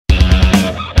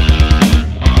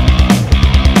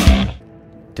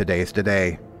today's the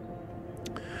day.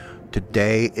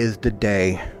 Today is the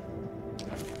day.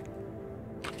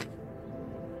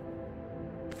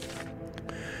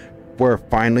 We're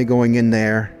finally going in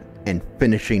there and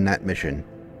finishing that mission.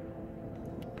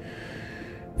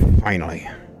 Finally.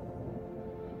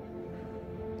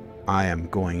 I am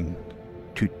going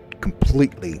to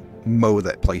completely mow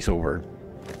that place over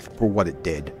for what it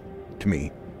did to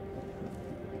me.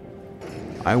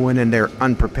 I went in there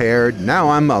unprepared. Now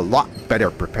I'm a lot better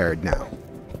prepared now.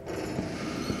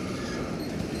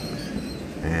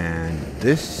 And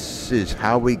this is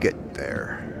how we get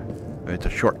there. It's a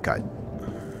shortcut.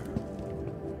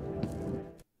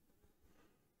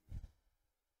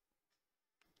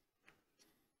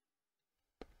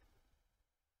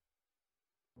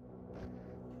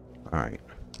 Alright.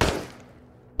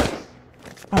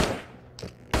 Oh.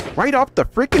 Right off the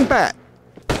freaking bat.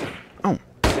 Oh.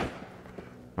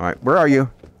 Alright, where are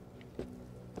you?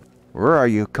 Where are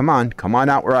you? Come on. Come on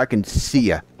out where I can see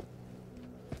you.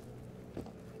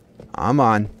 I'm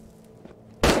on.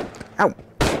 Ow.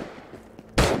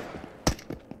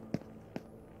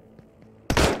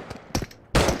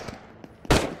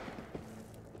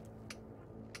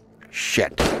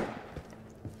 Shit.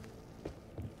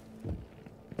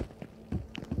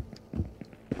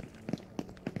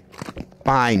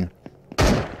 Fine.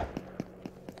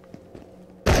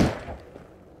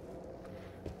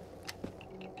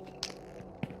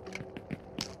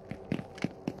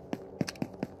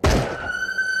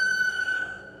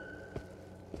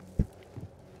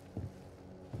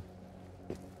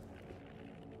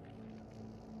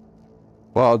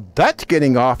 Well, that's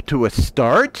getting off to a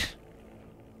start.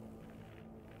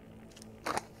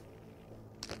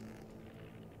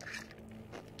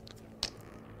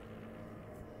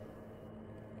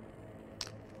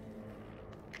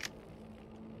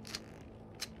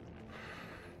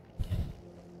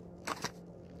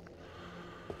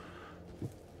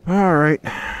 All right.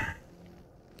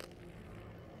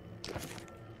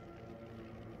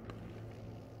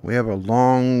 We have a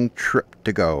long trip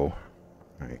to go.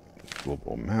 All right,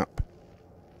 global map.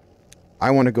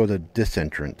 I want to go to this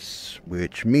entrance,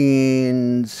 which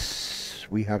means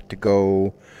we have to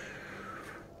go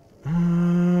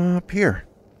up here.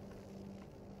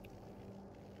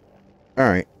 All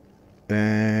right.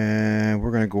 And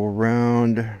we're going to go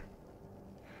around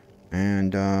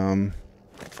and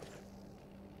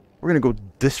we're going to go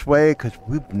this way because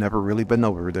we've never really been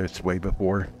over this way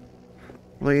before.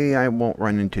 Hopefully I won't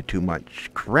run into too much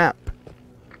crap.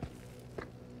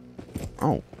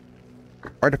 Oh.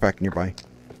 Artifact nearby.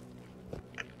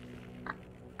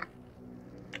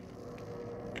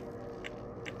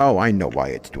 Oh, I know why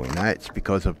it's doing that. It's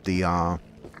because of the,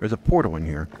 there's a portal in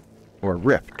here. Or a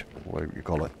rift, whatever you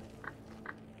call it.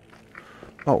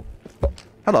 Oh.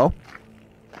 Hello.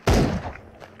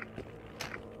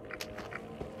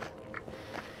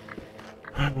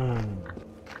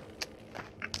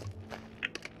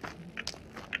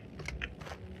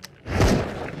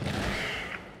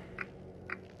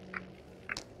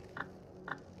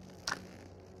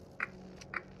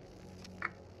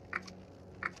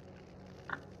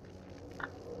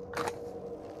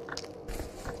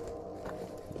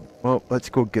 Well, let's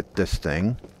go get this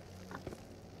thing.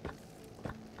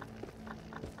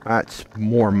 That's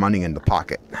more money in the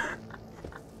pocket.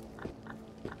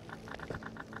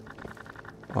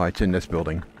 Oh, it's in this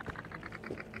building.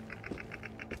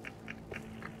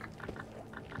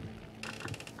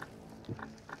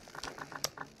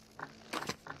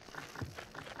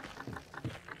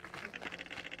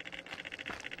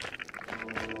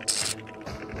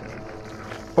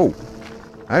 Oh,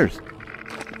 there's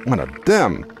one of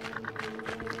them.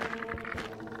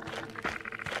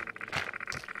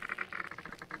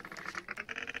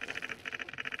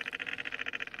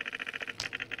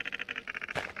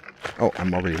 Oh,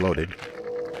 I'm already loaded.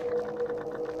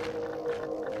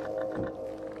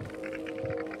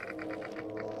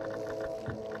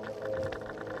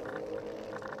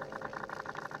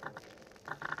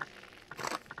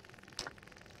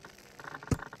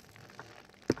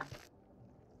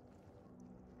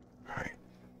 All right.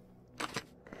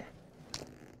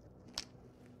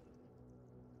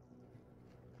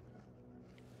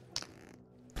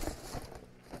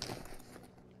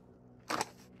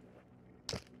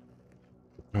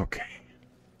 Okay.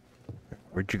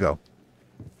 Where'd you go?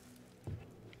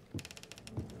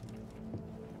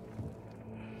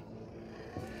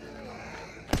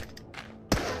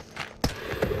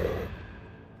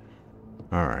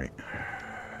 All right.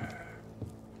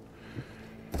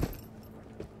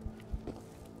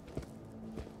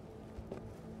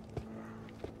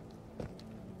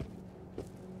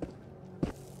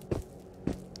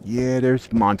 Yeah,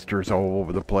 there's monsters all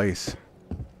over the place.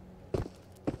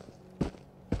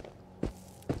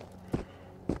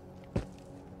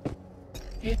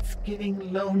 It's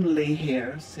getting lonely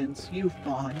here since you've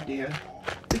gone, dear.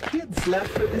 The kids left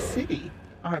for the city.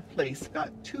 Our place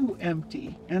got too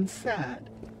empty and sad.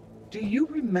 Do you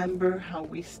remember how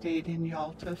we stayed in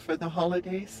Yalta for the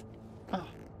holidays? Oh,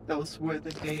 those were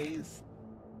the days.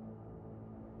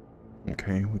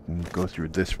 Okay, we can go through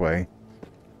this way.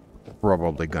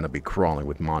 Probably gonna be crawling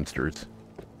with monsters.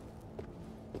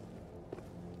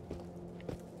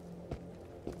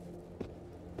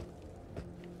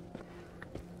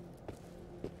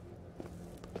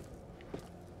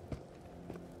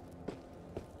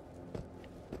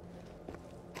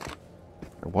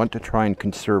 I want to try and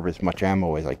conserve as much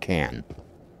ammo as I can.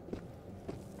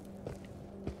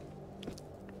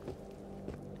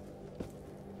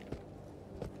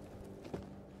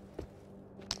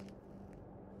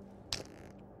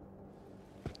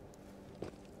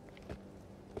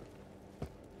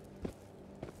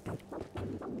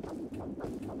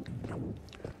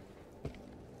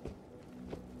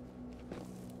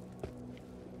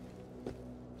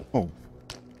 Oh.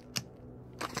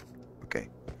 Okay.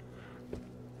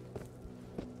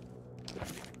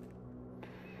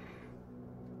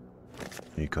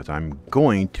 Because I'm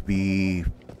going to be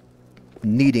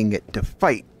needing it to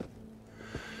fight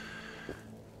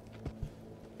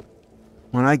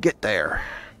when I get there.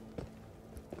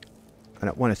 I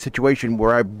don't want a situation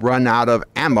where I run out of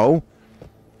ammo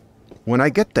when I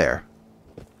get there.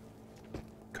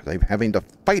 Because I'm having to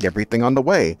fight everything on the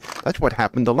way. That's what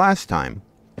happened the last time.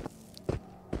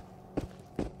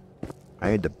 I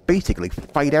had to basically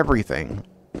fight everything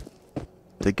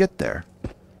to get there.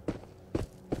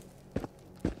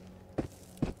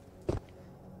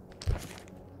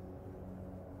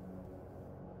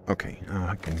 Okay,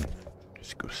 I can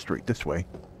just go straight this way.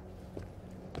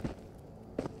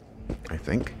 I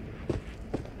think.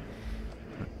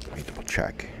 Let me double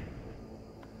check.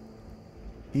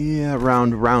 Yeah,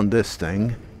 around this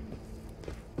thing.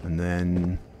 And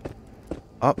then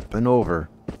up and over.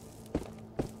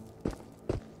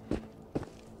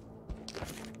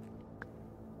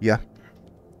 Yeah,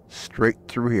 straight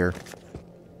through here.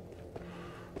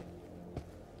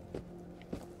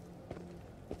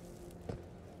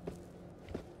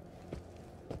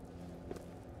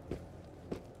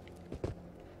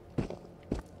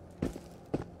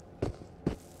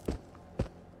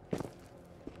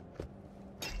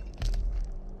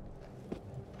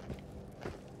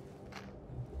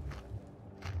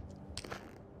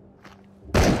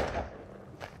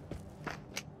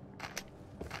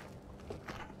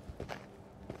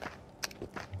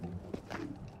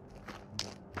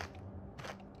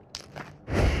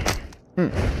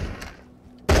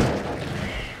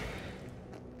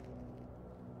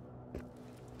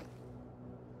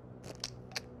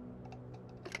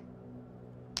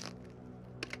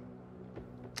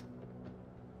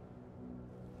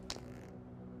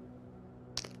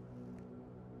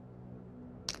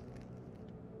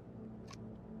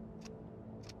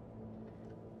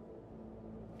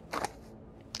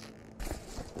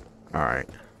 All right.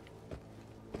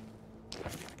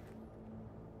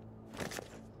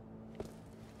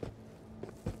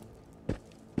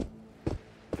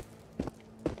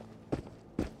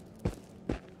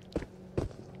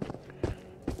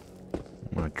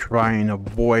 I'm going to try and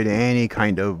avoid any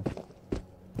kind of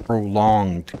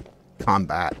prolonged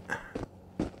combat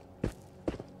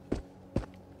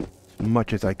as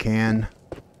much as I can.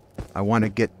 I want to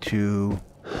get to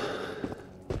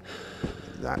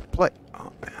that place.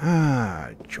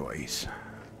 Joyce.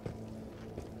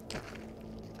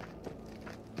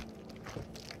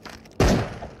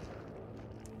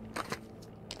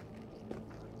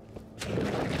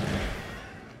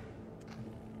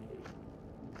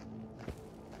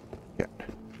 Yeah.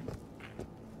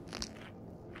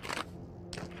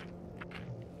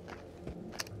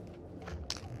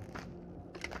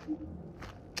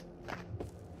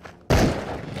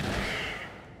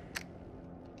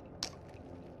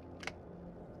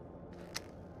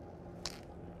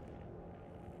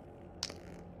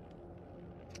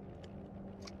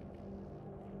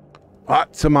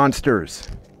 Lots of monsters.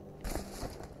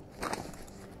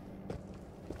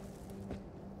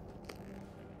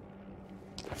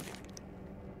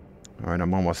 Alright,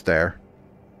 I'm almost there.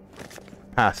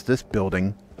 Past this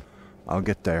building, I'll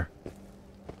get there.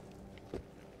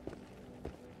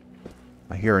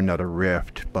 I hear another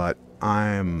rift, but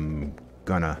I'm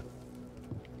gonna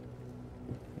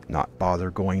not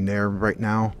bother going there right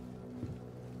now.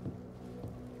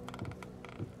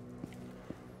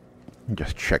 I'm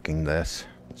just checking this,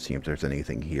 see if there's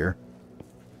anything here.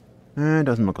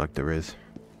 Doesn't look like there is.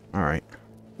 Alright.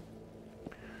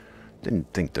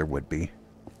 Didn't think there would be.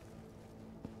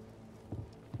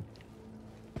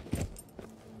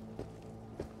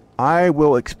 I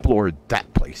will explore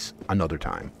that place another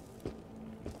time.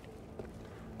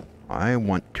 I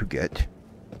want to get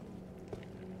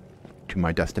to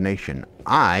my destination.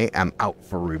 I am out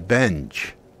for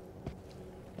revenge.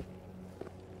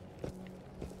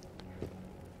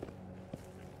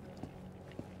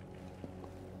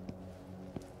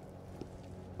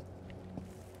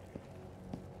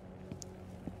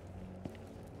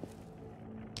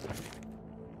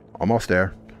 Almost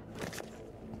there.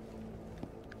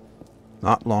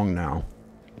 Not long now.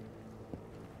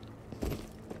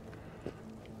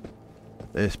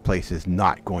 This place is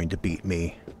not going to beat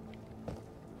me.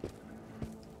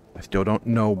 I still don't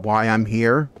know why I'm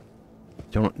here.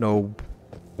 Don't know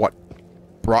what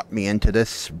brought me into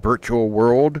this virtual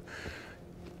world.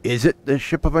 Is it the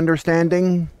Ship of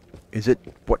Understanding? Is it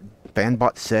what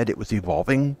Fanbot said it was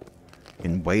evolving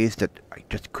in ways that I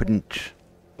just couldn't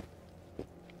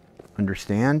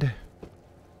understand?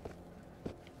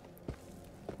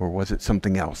 Or was it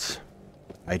something else?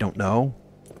 I don't know.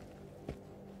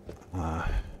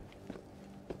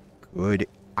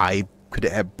 Could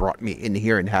it have brought me in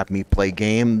here and have me play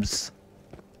games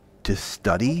to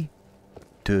study?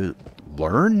 To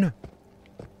learn?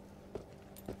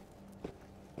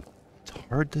 It's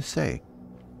hard to say.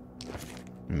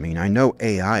 I mean, I know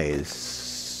AI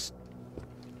is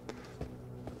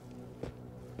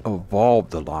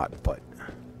evolved a lot, but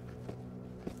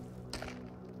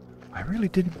I really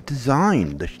didn't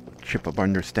design the Ship of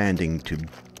Understanding to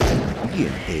be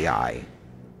an AI.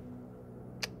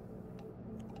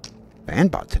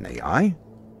 Fanbot's an AI,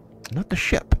 not the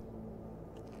ship.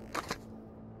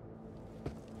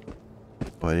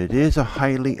 But it is a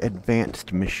highly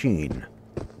advanced machine.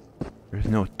 There's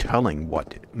no telling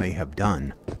what it may have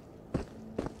done.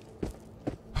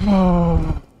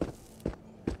 Oh.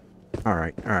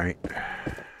 Alright, alright.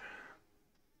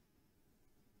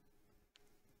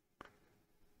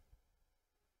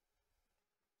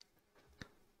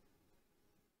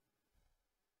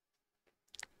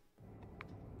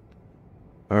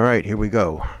 Alright, here we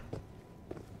go.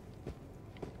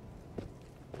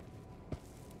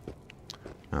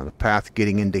 Now the path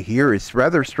getting into here is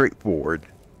rather straightforward.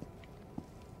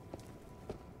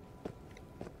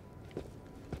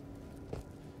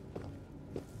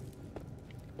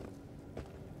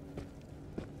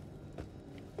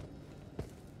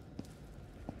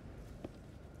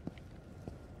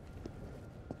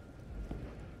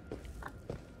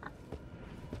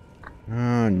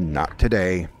 Not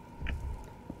today.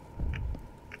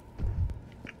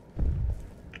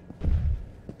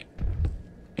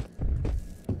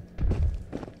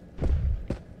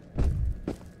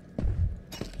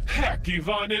 Heck,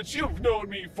 Ivanich, you've known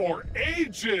me for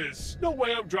ages! No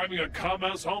way I'm driving a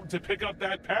commouse home to pick up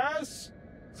that pass?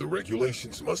 The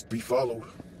regulations must be followed.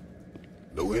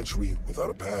 No entry without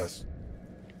a pass.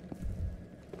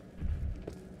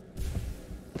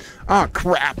 Ah,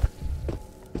 crap!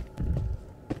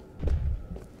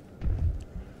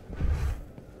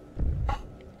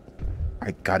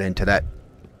 I got into that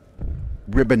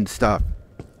ribbon stuff.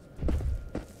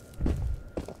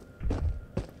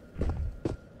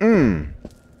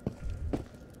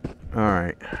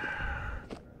 Alright.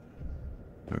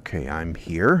 Okay, I'm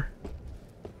here.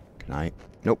 Can I?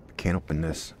 Nope, can't open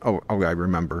this. Oh, I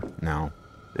remember now.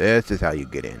 This is how you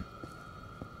get in.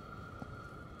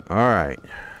 Alright.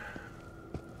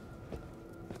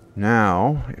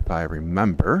 Now, if I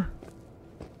remember...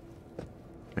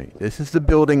 Right, this is the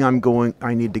building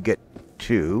I need to get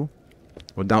to.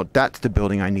 Well, now that's the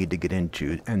building I need to get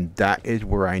into, and that is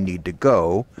where I need to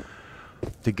go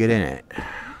to get in it.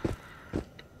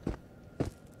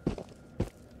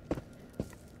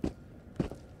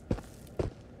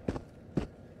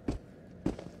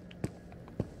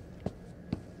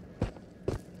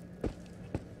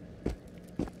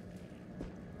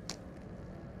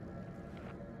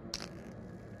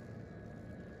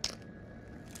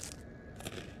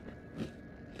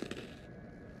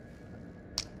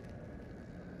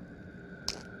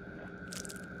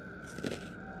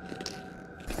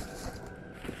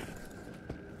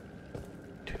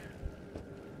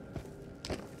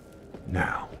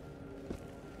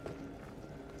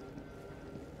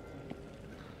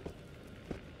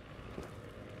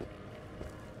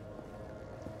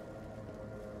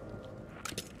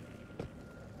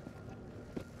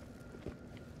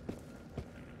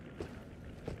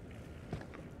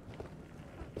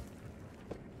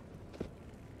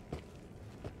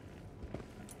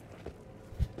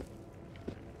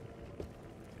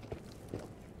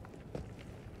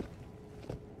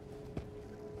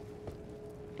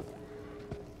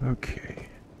 Okay.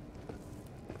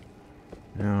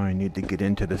 Now I need to get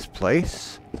into this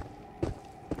place.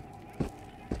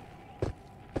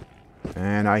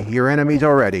 And I hear enemies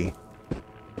already.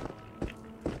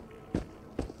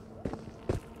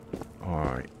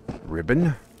 Alright.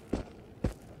 Ribbon.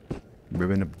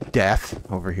 Ribbon of death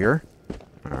over here.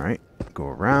 Alright. Go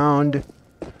around.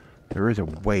 There is a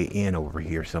way in over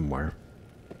here somewhere.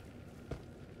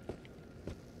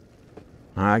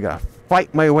 I gotta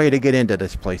fight my way to get into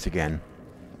this place again.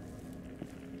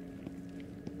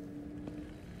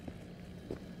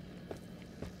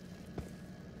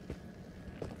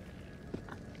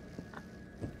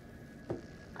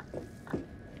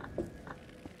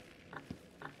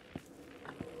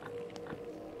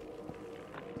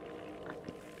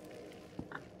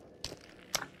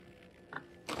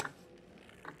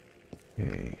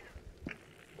 Okay.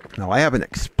 Now I haven't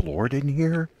explored in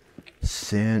here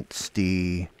since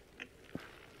the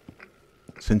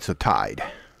tide.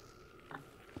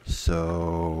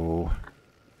 So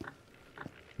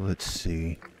let's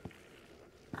see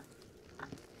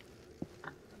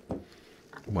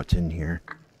what's in here.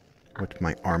 What's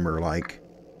my armor like?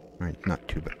 Alright, not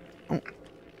too bad. Oh,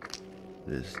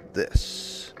 what is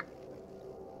this?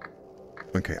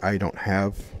 Okay, I don't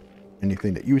have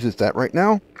anything that uses that right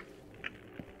now.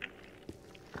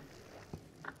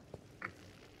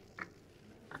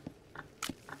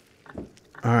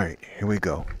 Alright, here we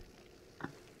go.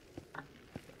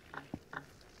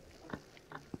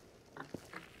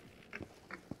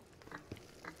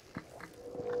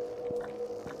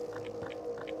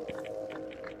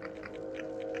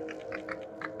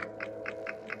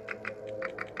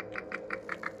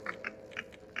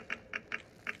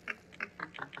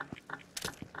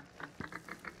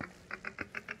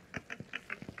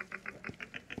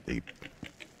 The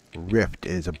rift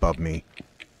is above me.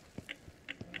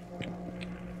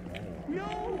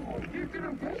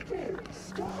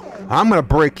 I'm gonna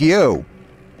break you.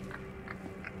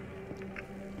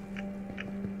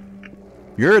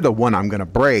 You're the one I'm gonna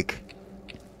break.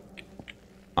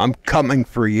 I'm coming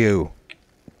for you.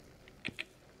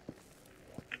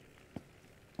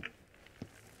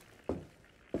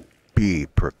 Be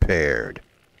prepared.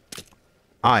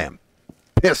 I am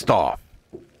pissed off.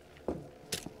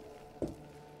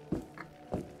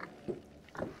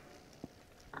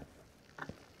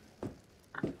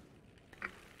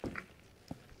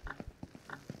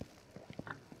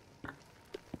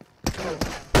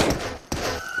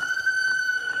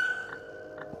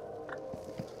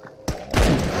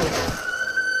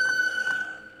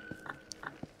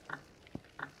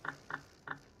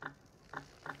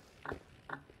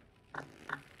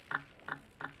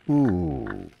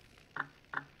 Ooh.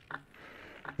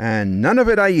 And none of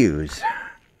it I use.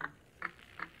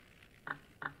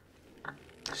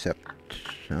 Except,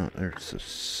 oh, there's the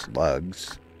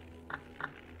slugs.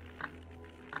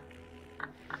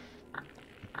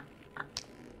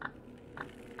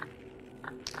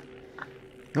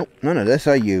 Nope, none of this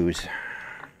I use.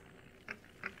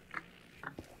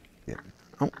 Yeah.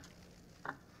 Oh.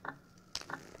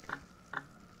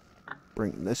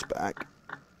 Bring this back.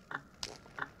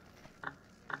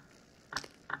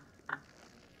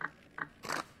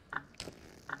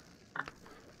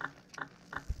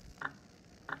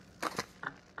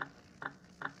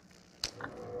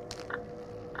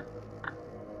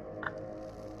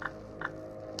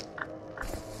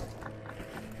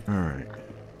 All right.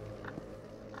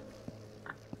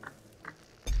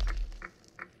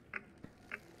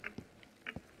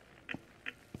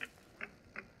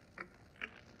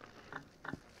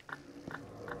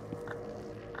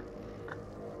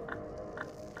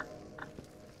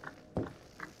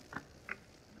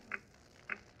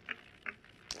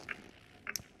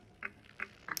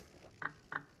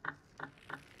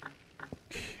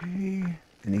 Okay.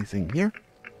 Anything here?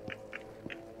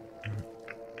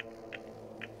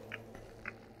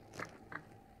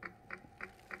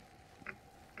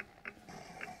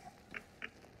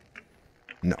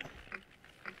 No.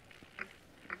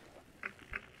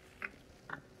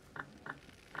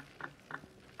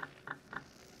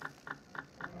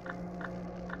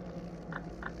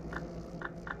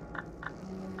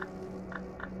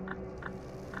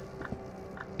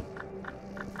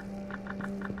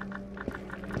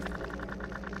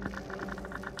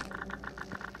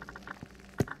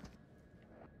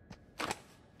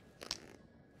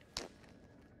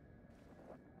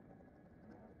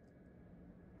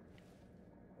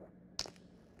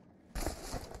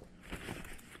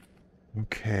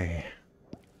 Okay.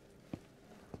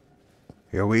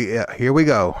 Here we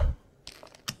go.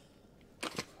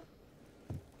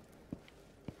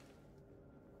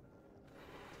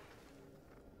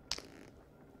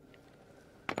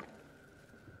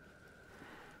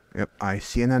 Yep, I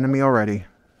see an enemy already.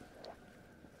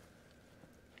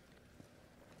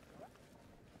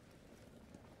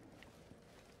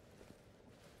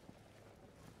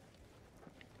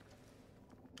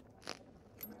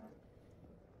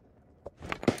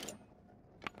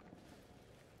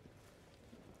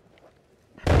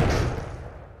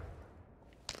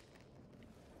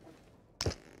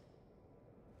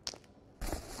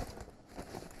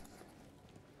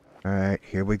 Alright,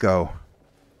 here we go.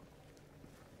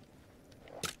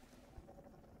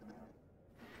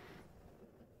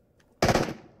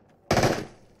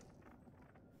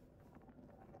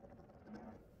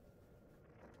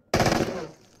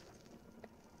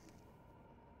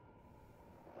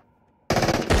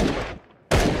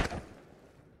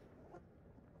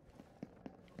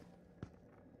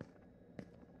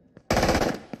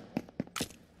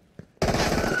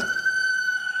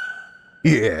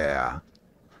 Yeah!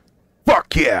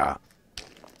 Fuck yeah!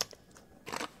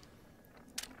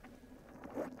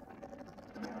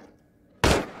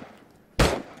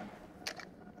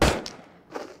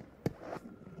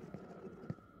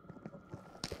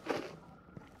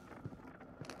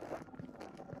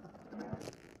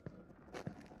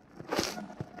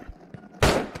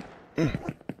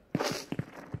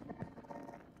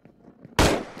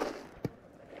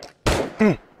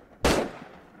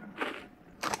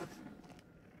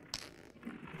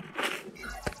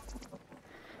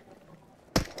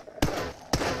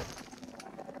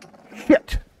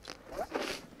 Shit!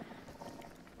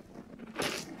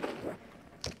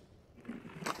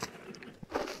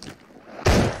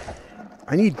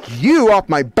 I need you off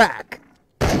my back!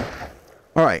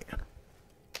 Alright.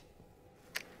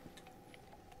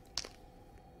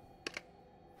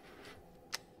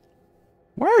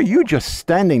 Why are you just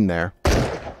standing there?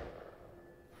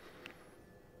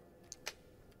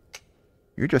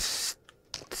 You're just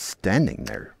standing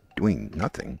there, doing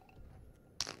nothing.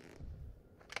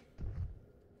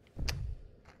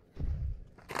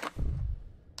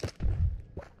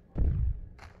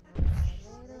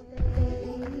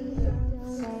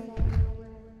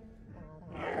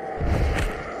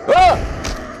 Ah!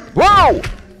 Whoa!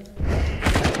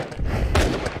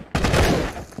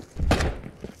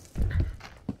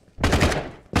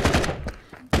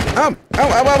 Ow! Ow!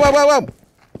 Ow! Ow! Ow! Ow!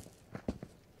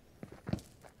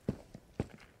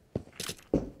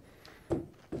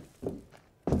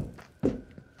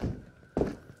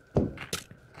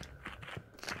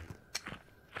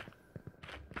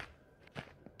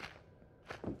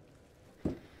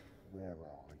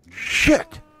 Shit!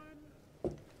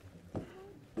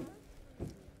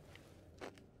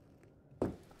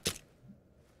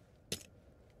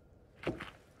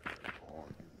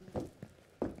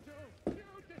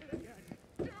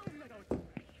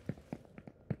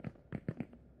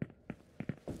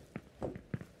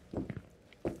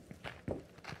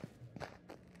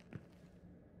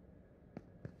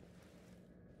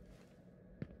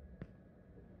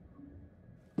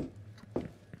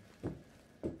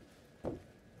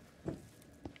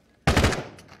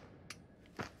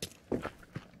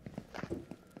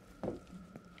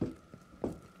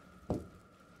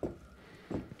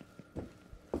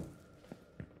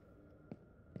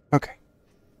 Okay.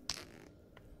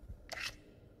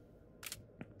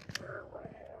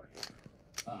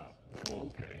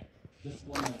 Okay. Just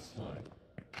one last time.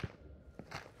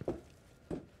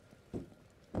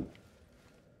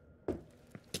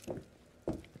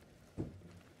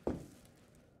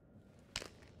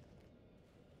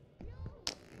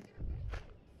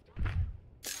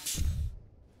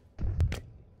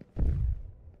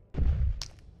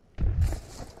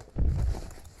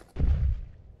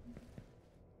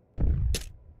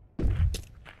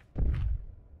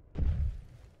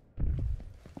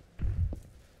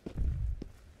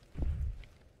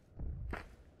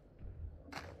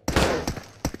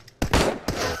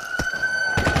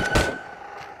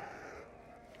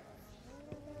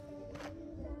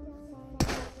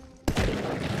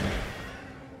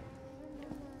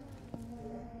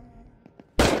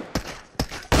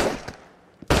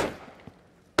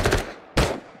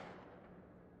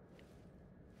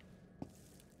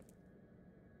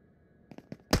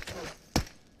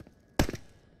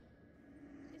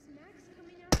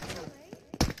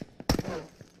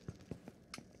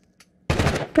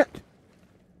 Shit!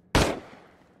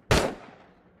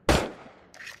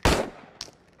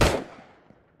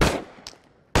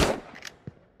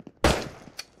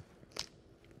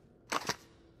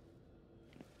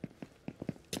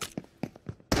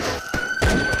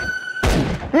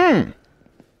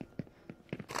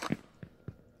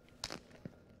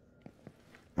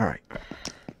 Alright.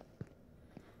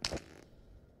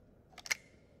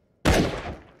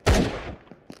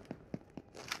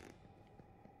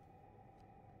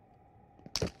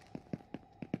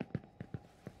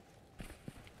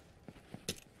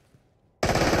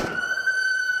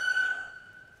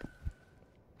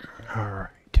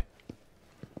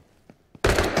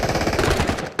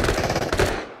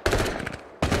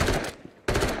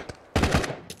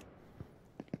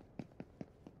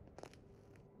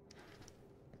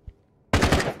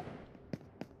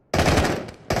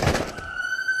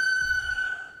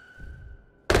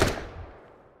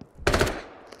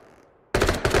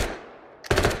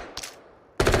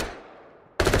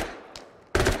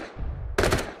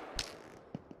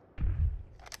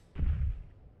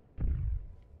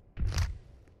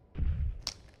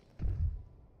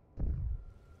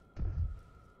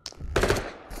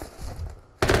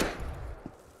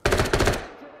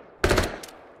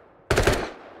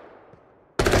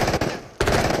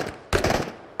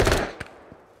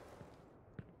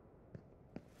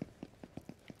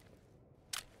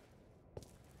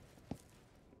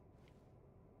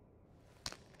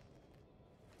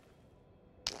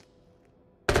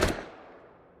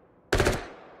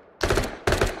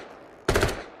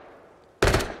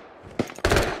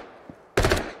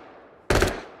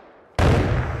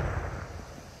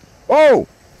 Oh!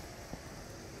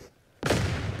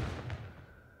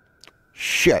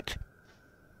 Shit.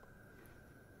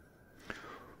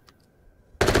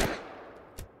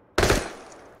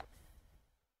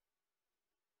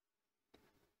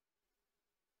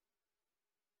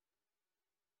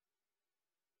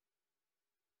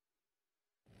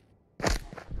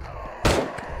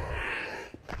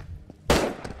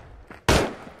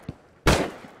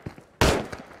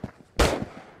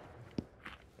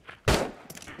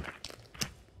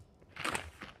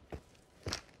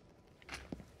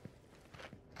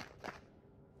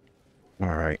 All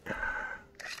right.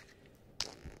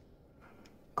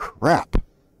 Crap.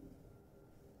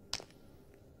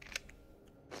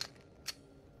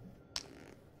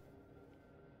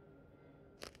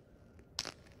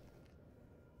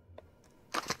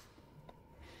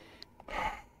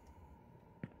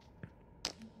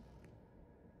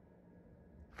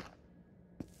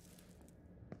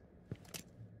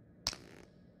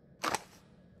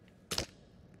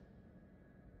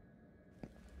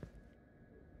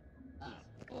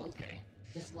 Okay.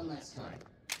 Just one last time.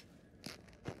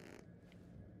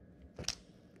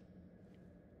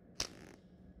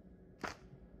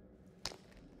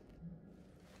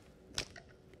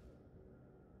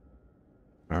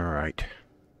 All right.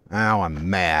 Now I'm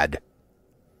mad.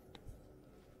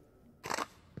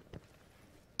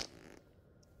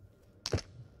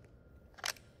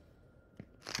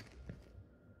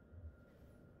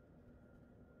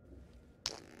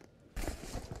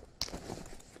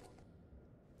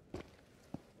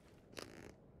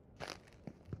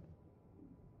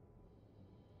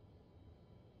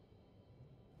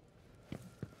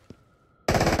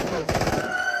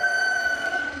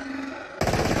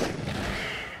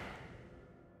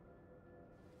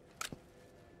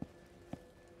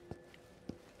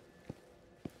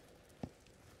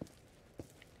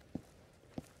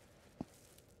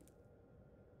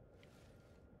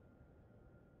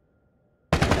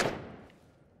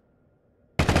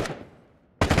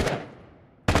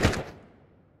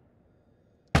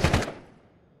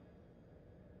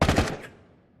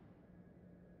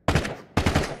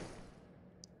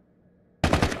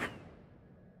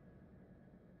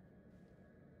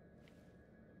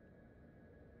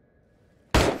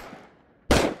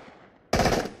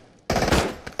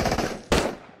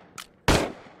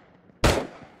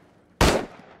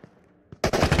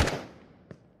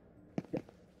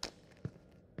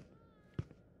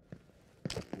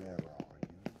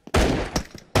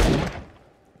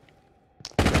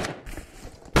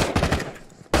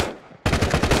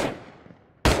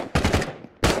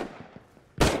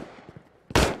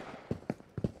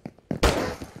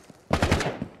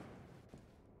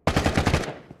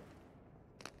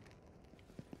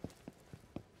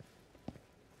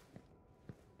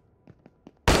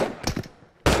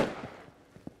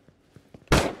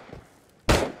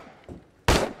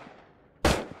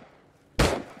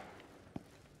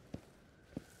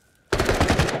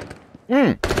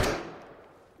 Hmm.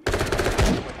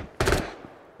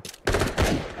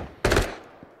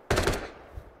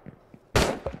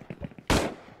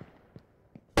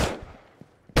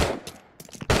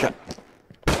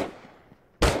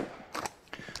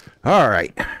 All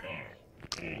right.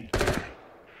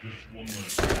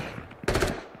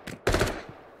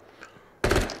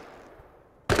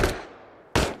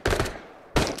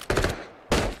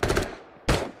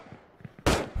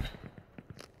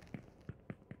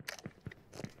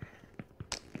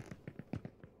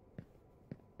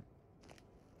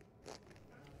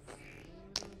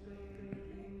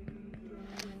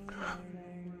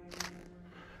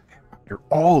 After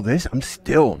all this, I'm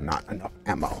still not enough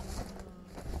ammo.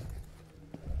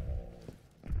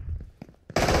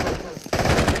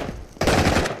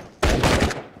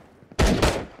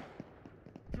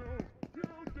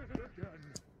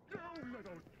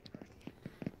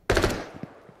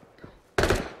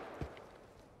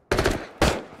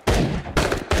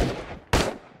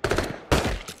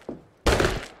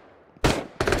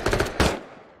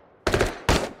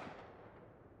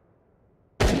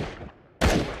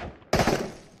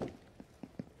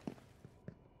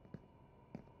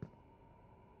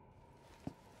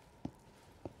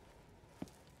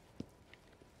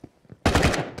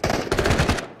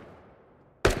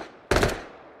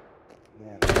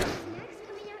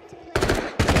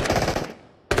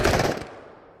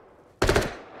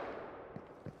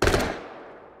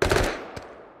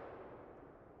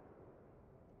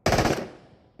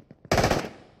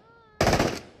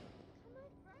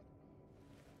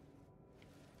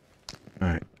 All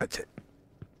right, that's it.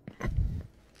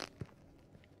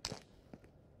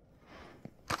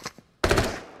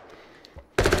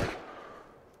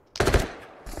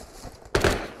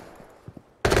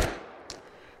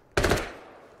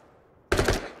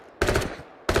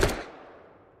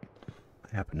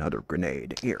 I have another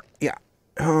grenade. Here. Yeah.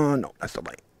 Oh, no. That's the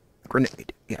light.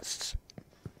 Grenade. Yes.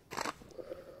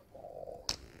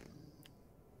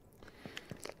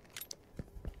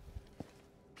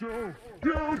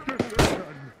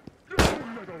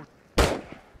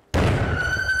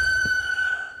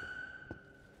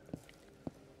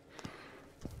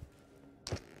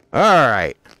 All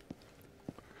right.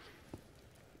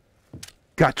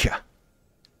 Gotcha.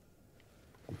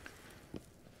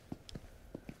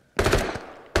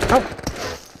 Oh.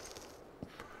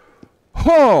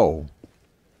 Whoa.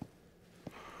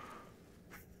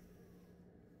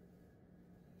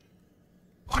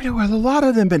 Why do a lot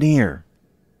of them in here?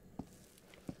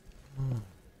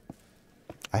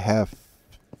 I have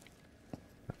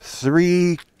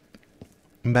 3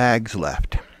 mags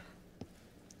left.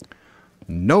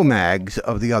 No mags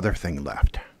of the other thing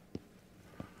left.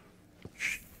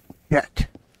 Shit.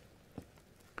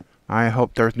 I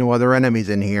hope there's no other enemies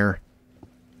in here.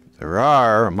 If there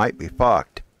are, I might be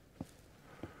fucked.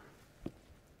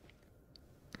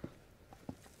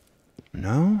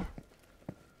 No?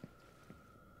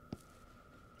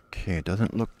 Okay, it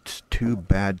doesn't look too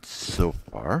bad so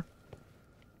far.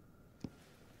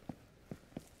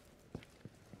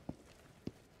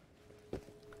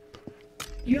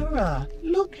 Yura,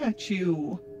 look at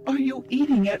you. Are you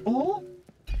eating at all?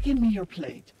 Give me your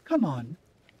plate. Come on.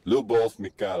 Lyubov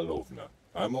Mikhailovna,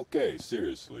 I'm okay,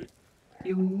 seriously.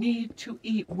 You need to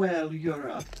eat well,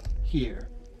 Yura. Here,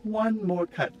 one more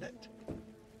cutlet.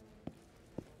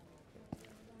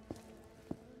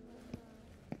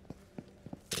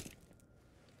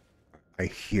 I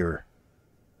hear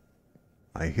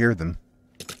them.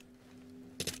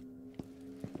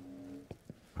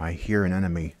 I hear an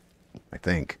enemy, I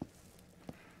think.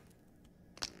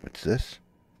 What's this?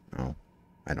 Oh,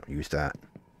 I don't use that.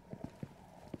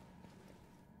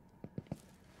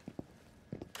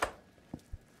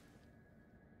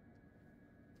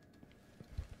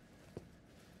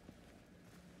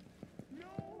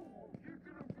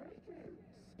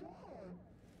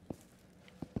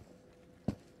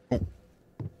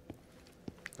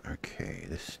 Okay,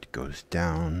 this goes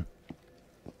down.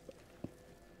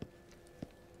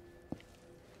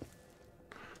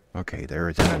 Okay, there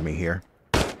is an enemy here.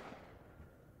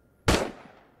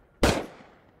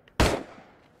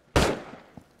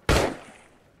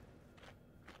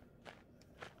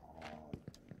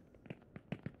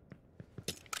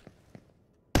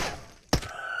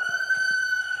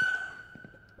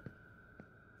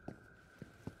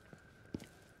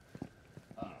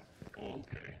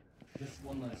 Okay. Just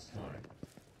one last time.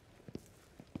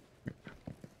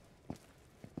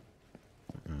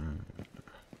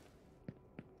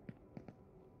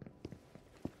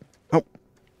 Oh.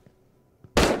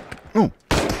 Oh.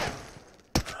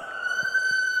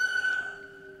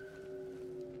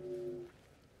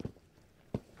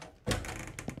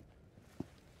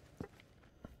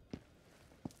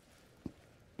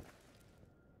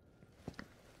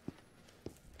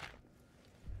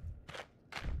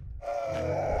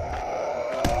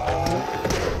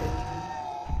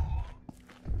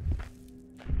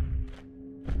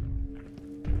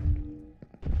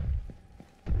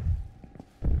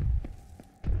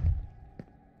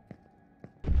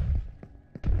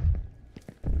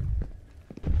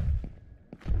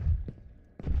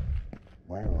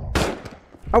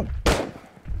 Oh!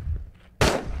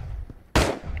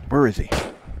 Where is he?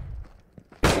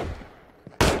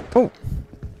 Oh!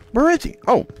 Where is he?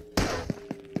 Oh!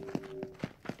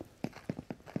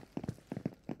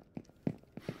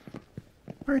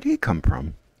 Where'd he come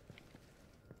from?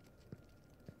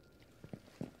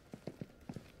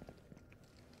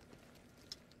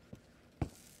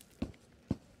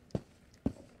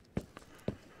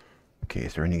 Okay,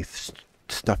 is there any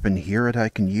stuff in here that I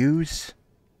can use?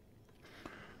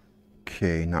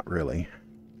 Okay, not really.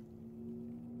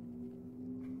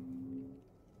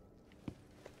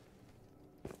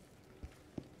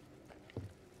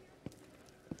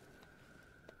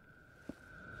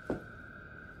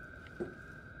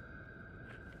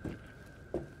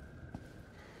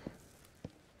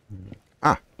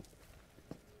 Ah.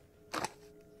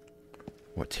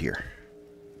 What's here?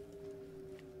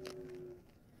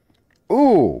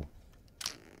 Ooh.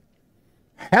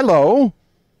 Hello.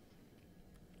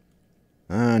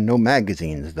 No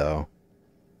magazines, though.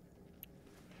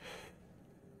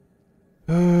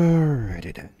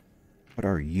 Alrighty then. What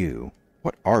are you?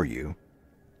 What are you?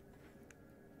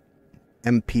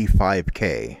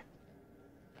 MP5K.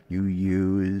 You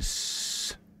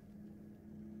use...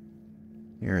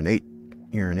 You're an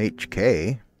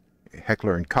HK.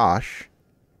 Heckler and Koch.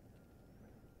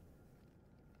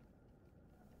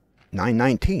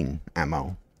 919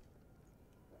 ammo.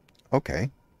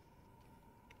 Okay.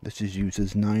 This is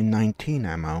uses 919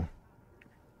 ammo.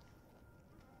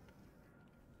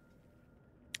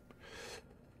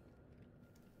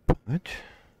 But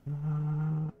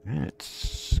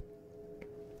it's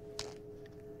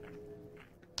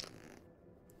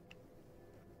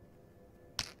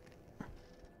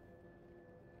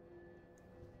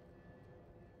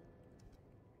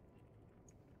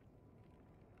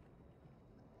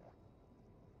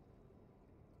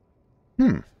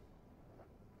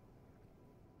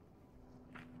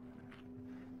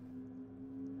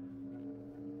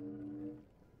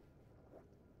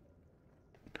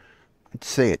I'd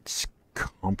say it's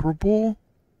comparable.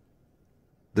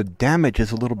 The damage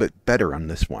is a little bit better on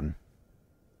this one.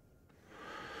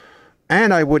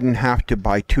 And I wouldn't have to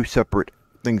buy two separate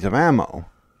things of ammo.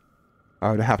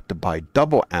 I would have to buy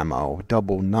double ammo,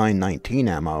 double 919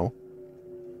 ammo.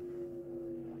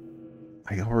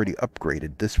 I already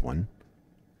upgraded this one.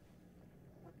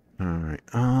 Alright,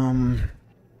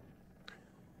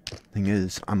 thing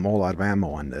is, I'm all out of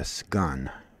ammo on this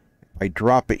gun. If I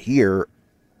drop it here,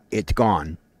 it's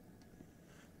gone.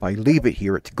 If I leave it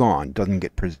here, it's gone. Doesn't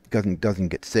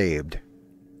get saved.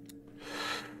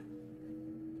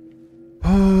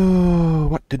 Oh,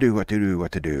 what to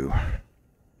do?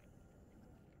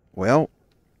 Well,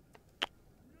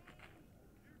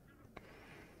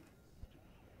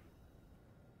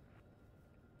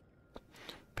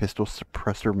 pistol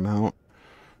suppressor mount.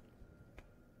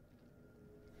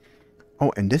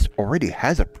 Oh, and this already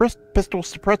has a pistol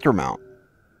suppressor mount.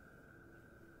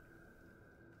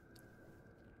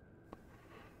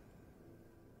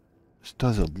 This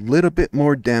does a little bit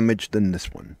more damage than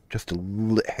this one. Just a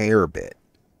hair bit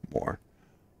more.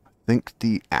 I think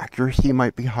the accuracy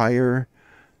might be higher.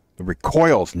 The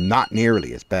recoil's not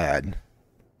nearly as bad.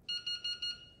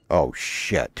 Oh,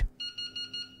 shit.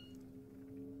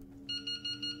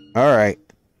 Alright.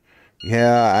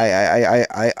 Yeah,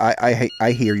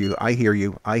 I hear you. I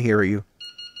hear you.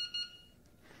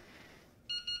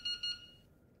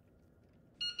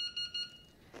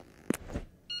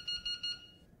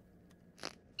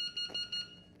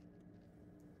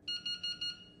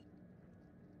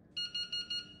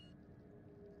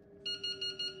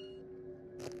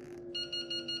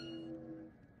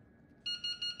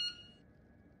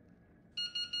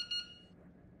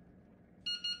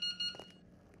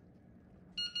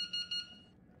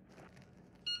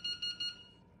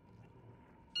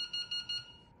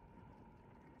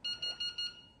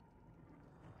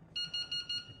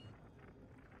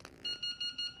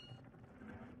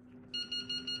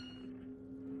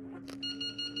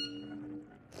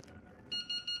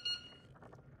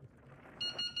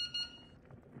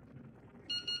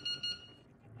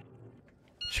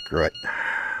 Screw it.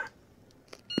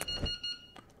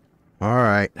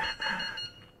 Alright.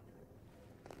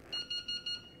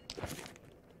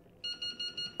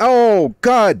 Oh,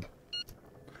 God!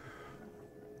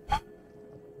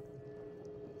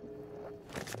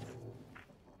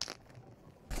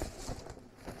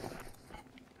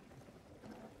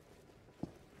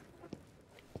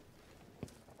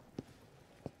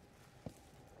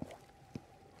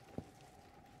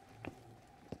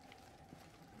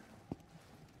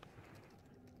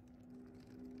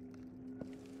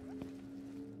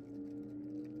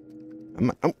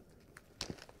 Oh.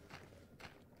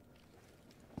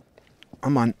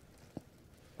 I'm on.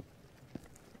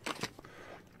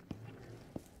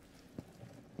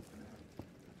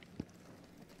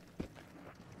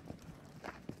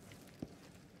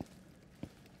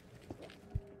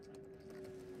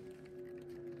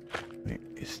 Wait,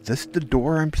 is this the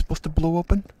door I'm supposed to blow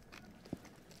open?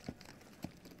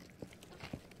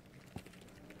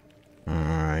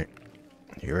 Alright.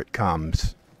 Here it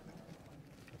comes.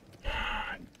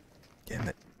 Damn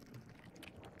it.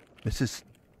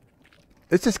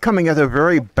 This is coming at a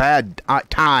very bad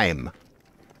time.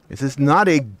 This is not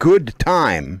a good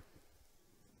time.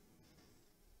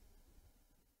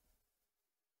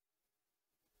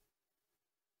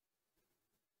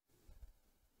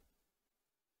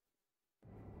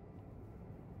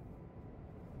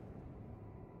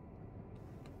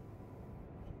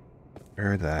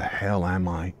 Where the hell am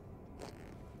I?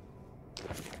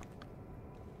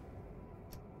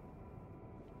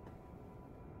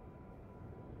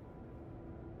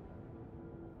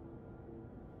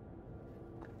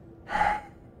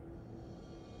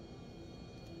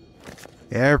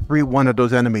 Every one of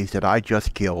those enemies that I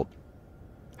just killed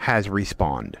has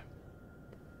respawned.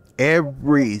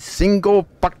 Every single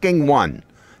fucking one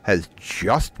has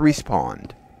just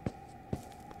respawned.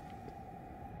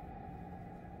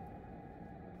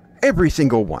 Every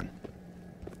single one.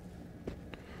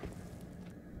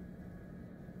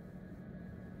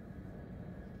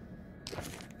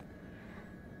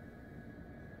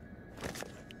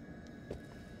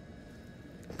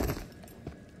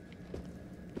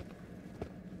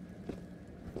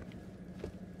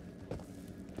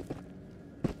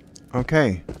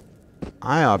 Okay.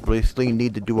 I obviously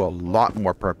need to do a lot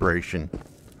more preparation.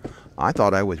 I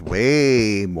thought I was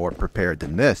way more prepared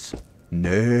than this.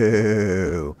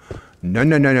 No. No,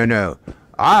 no, no, no, no.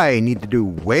 I need to do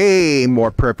way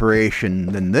more preparation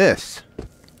than this.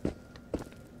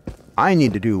 I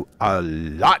need to do a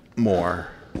lot more.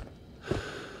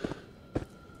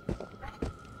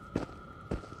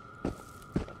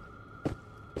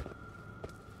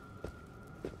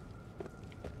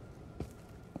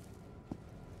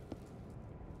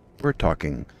 We're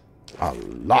talking a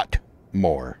lot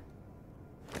more.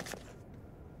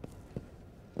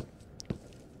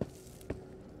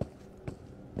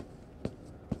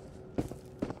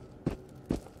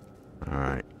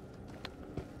 Alright.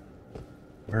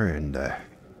 Where in the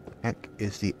heck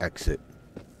is the exit?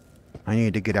 I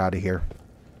need to get out of here.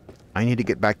 I need to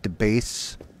get back to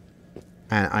base.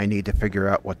 And I need to figure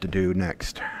out what to do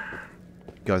next.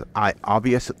 Because I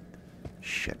obviously...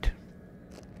 Shit.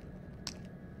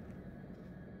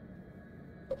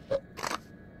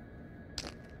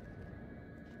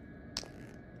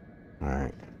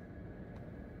 Alright.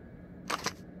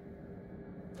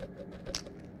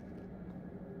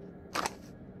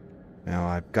 Now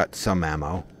I've got some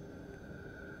ammo.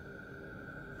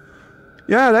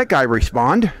 Yeah, that guy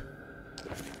respawned.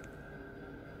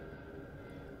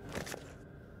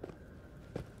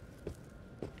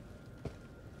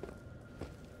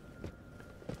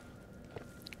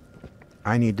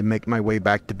 I need to make my way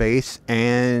back to base,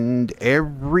 and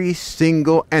every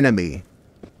single enemy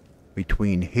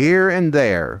between here and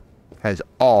there has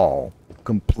all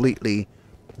completely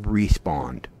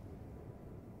respawned.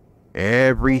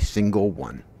 Every single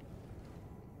one.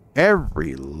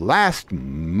 Every last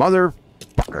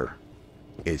motherfucker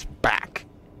is back.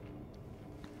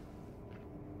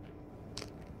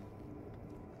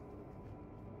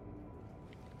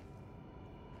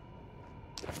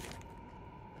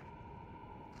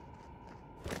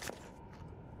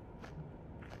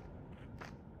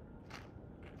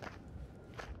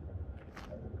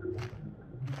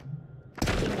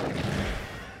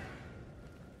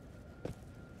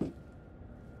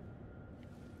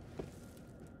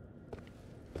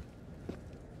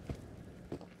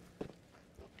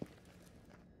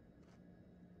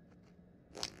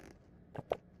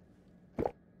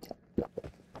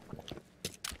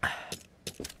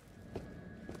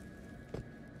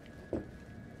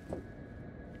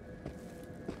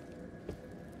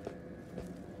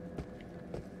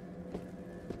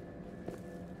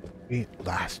 Every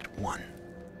last one.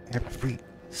 Every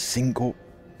single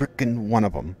frickin' one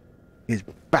of them is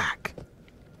back.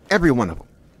 Every one of them.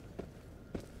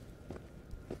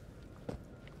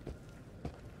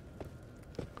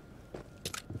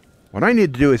 What I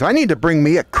need to do is I need to bring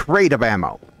me a crate of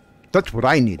ammo. That's what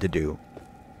I need to do.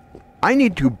 I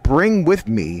need to bring with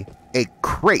me a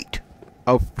crate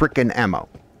of frickin' ammo.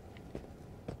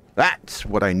 That's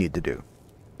what I need to do.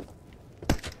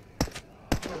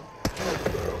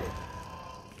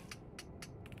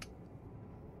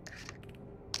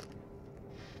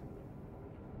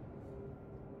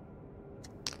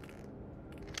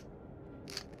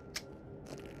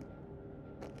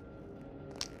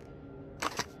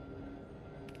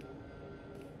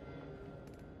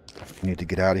 Need to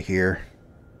get out of here.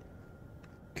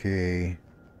 Okay.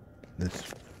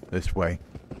 This way.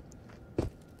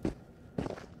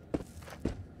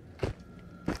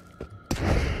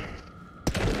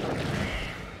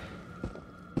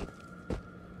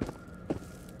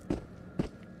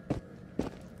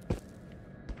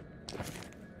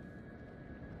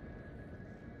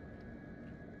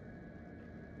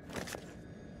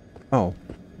 Oh,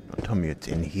 don't tell me it's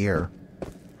in here.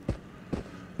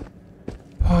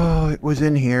 Oh, it was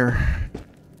in here.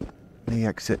 The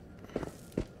exit.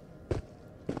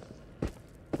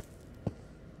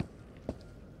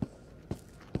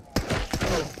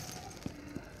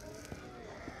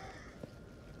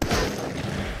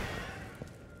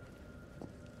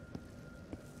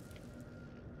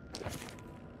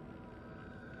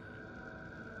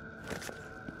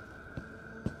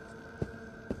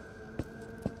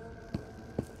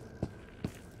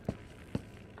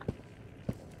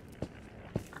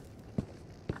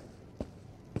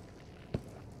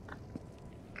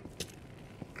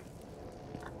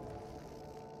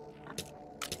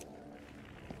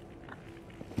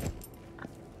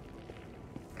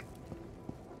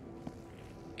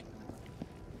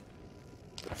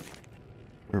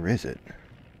 Where is it?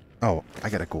 Oh, I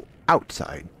gotta go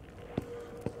outside.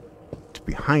 It's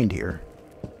behind here.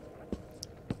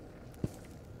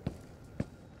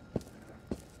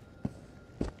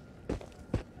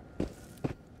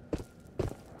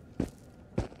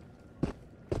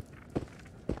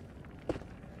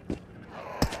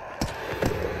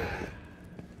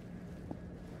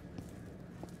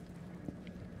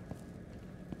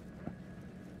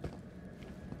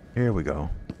 Here we go.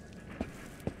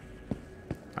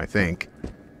 I think.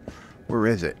 Where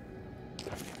is it?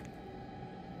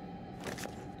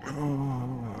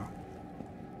 Oh.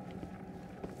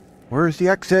 Where's the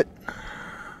exit?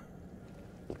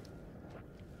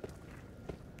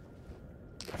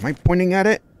 Am I pointing at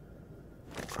it?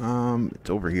 It's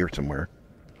over here somewhere.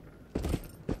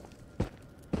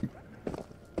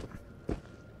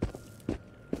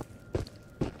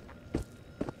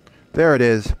 There it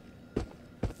is.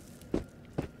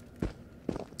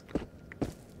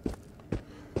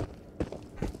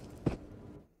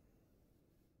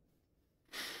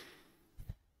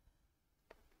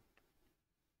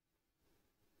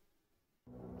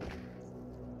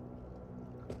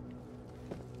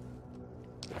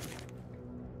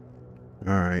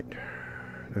 Alright.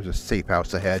 There's a safe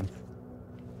house ahead.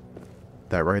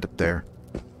 That right up there.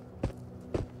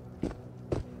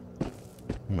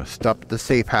 I'm gonna stop at the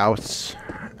safe house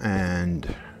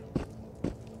and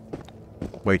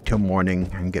wait till morning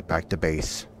and get back to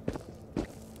base.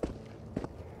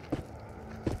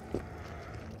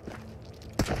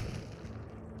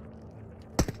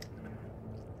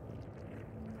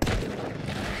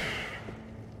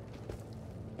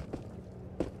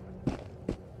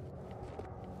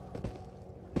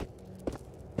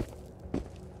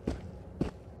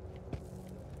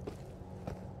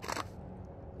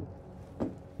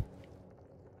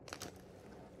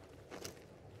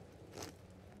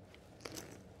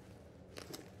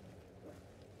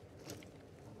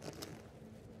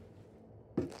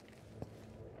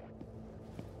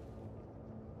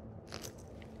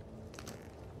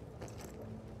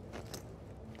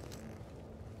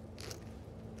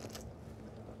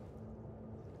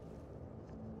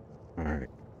 Alright.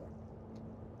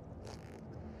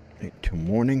 Wait till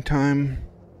morning time.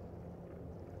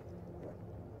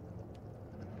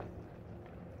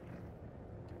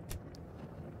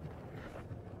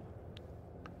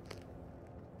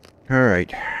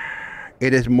 Alright.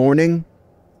 It is morning.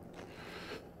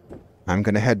 I'm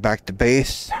gonna head back to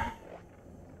base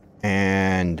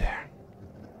and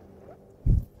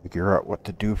figure out what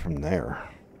to do from there.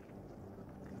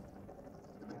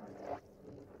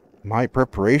 My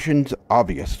preparations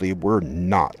obviously were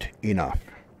not enough.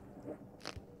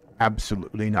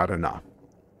 Absolutely not enough.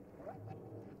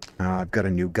 I've got a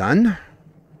new gun.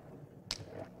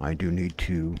 I do need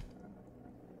to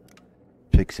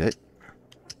fix it.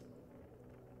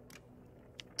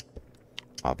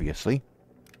 Obviously.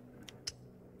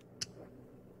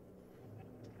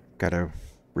 Gotta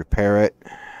repair it.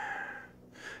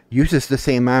 Uses the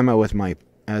same ammo as my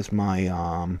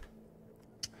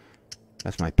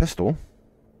pistol.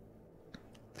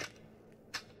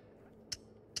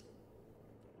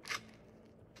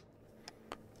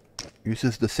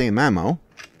 Uses the same ammo.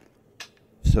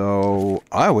 So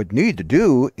all I would need to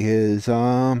do is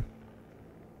carry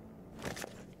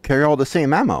all the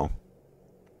same ammo.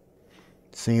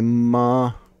 Same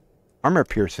armor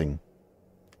piercing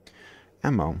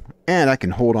ammo. And I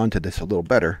can hold on to this a little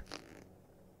better.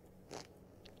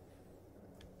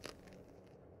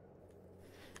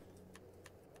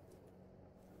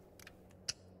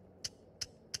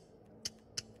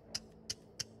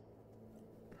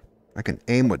 I can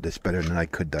aim with this better than I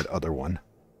could that other one.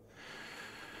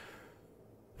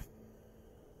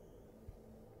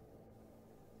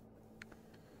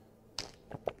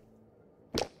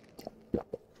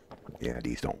 Yeah,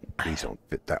 these don't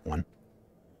fit that one.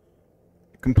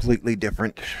 Completely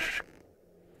different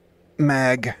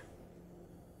mag.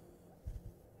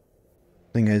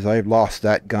 Thing is, I've lost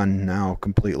that gun now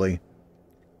completely.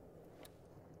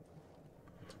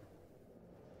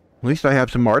 At least I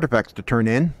have some artifacts to turn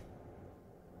in.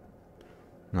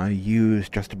 I use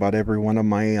just about every one of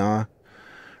my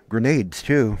grenades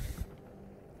too.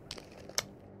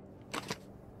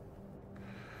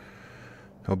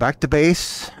 Go back to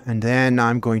base, and then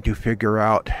I'm going to figure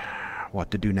out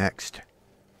what to do next.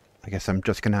 I guess I'm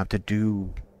just going to have to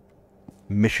do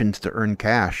missions to earn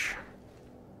cash.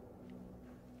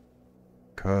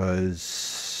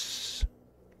 Because,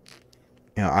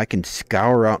 you know, I can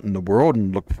scour out in the world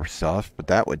and look for stuff, but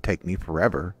that would take me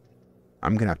forever.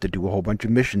 I'm going to have to do a whole bunch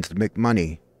of missions to make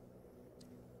money.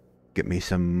 Get me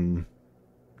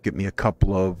a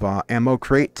couple of ammo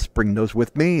crates, bring those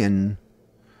with me, and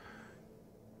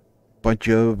a bunch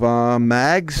of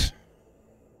mags.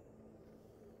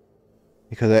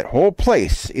 Because that whole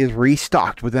place is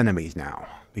restocked with enemies now.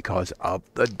 Because of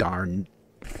the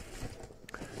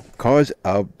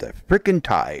frickin'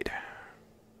 tide.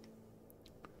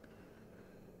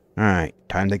 Alright,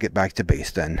 time to get back to base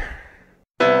then.